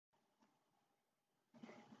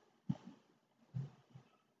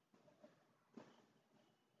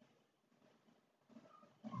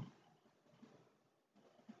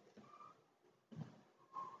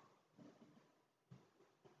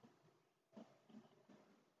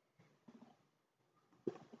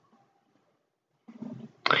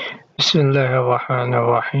بسم الله الرحمن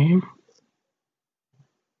الرحيم.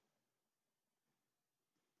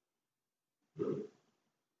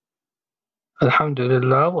 الحمد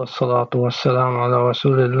لله والصلاة والسلام على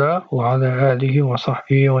رسول الله وعلى آله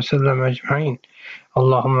وصحبه وسلم أجمعين.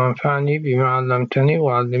 اللهم انفعني بما علمتني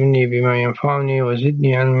وعلمني بما ينفعني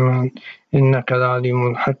وزدني علما إنك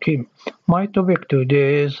العليم الحكيم. My topic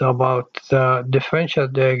today is about the differential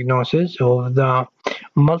diagnosis of the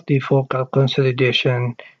multifocal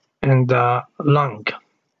consolidation in the lung,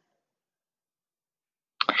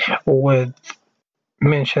 with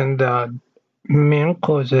mention the main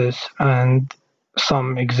causes and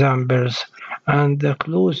some examples and the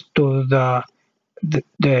clues to the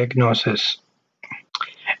diagnosis.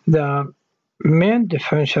 The main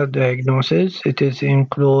differential diagnosis, it is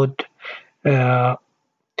include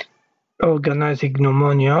organizing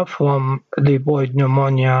pneumonia from lipoid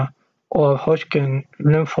pneumonia or Hodgkin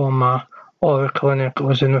lymphoma or chronic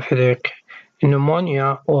eosinophilic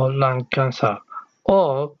pneumonia or lung cancer,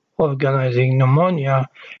 or organizing pneumonia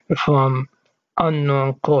from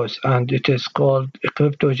unknown cause, and it is called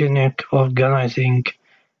cryptogenic organizing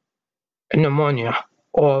pneumonia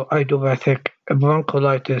or idiopathic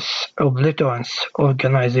bronchiolitis obliterans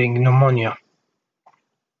organizing pneumonia.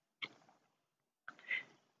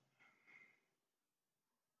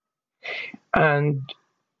 And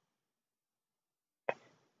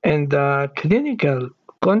in the clinical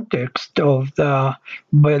context of the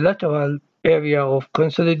bilateral area of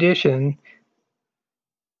consolidation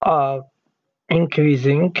are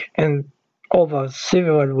increasing in over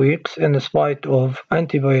several weeks in spite of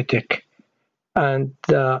antibiotic, and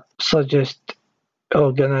suggest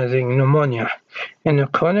organizing pneumonia. In a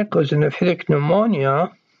chronic eosinophilic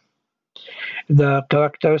pneumonia, the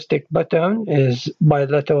characteristic pattern is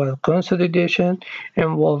bilateral consolidation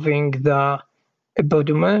involving the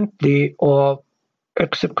predominantly or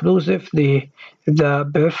exclusively the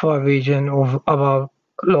peripheral region of upper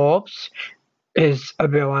lobes is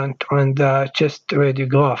apparent on the chest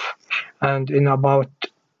radiograph, and in about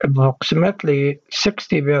approximately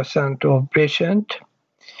 60% of patients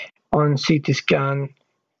on CT scan,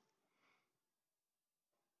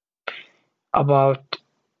 about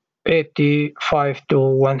 85 to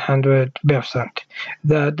 100%.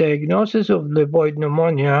 The diagnosis of lipoid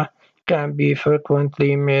pneumonia can be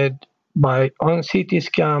frequently made on CT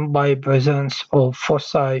scan by presence of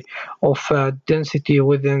foci of fat density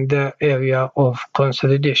within the area of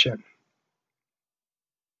consolidation.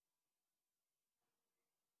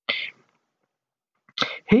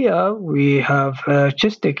 Here we have a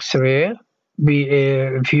chest X-ray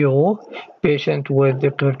view patient with the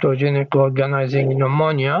cryptogenic organizing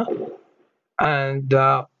pneumonia and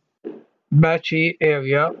the patchy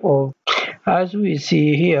area of, as we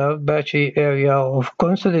see here, patchy area of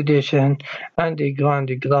consolidation and the grand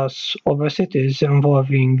glass opacities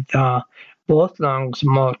involving the both lungs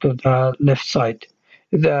more to the left side.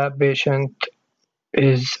 The patient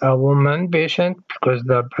is a woman patient because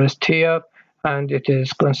the breast here, and it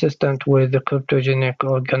is consistent with the cryptogenic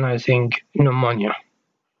organizing pneumonia.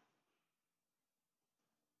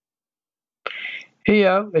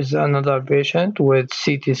 Here is another patient with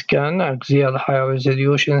CT scan, axial high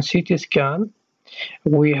resolution CT scan.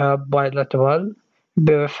 We have bilateral,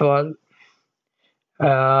 peripheral,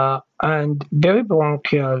 and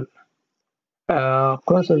peribronchial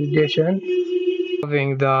consolidation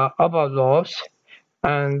involving the upper lobes,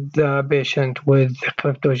 and the patient with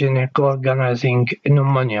cryptogenic organizing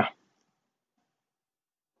pneumonia.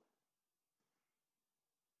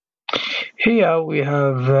 Here we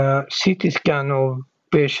have a CT scan of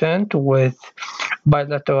patient with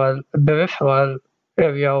bilateral peripheral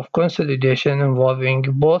area of consolidation involving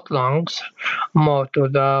both lungs more to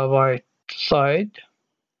the right side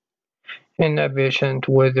in a patient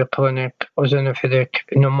with chronic eosinophilic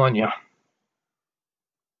pneumonia.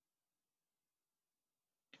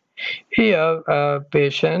 Here a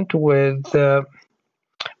patient with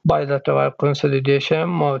bilateral consolidation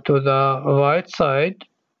more to the right side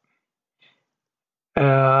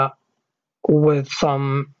with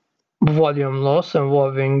some volume loss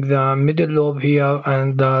involving the middle lobe here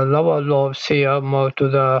and the lower lobes here more to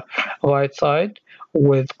the right side,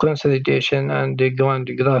 with consolidation and the grand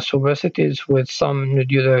glass opacities with some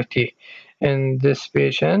nodularity. In this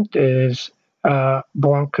patient is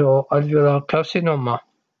bronchoalveolar carcinoma.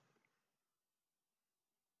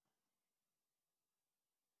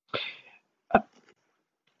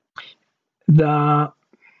 The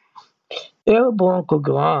air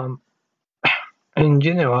bronchogram, in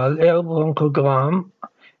general, air bronchogram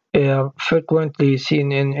are frequently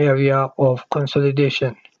seen in area of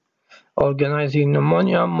consolidation. Organizing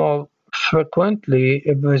pneumonia more frequently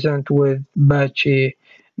present with patchy,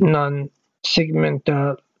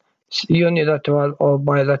 non-segmental, unilateral or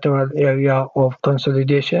bilateral area of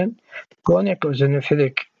consolidation. Chronic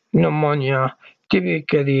eosinophilic pneumonia,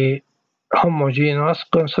 typically homogeneous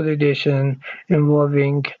consolidation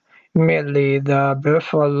involving mainly the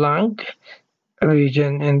peripheral lung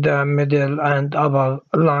region in the middle and upper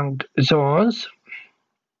lung zones.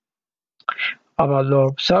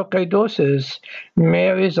 Upper-lobe sarcoidosis may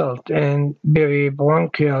result in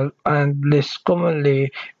peribronchial and less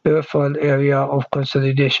commonly peripheral area of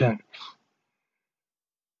consolidation.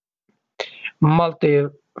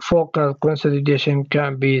 Multifocal consolidation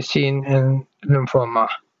can be seen in lymphoma.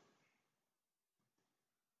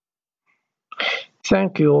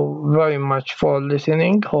 Thank you very much for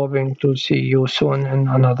listening. Hoping to see you soon in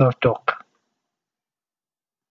another talk.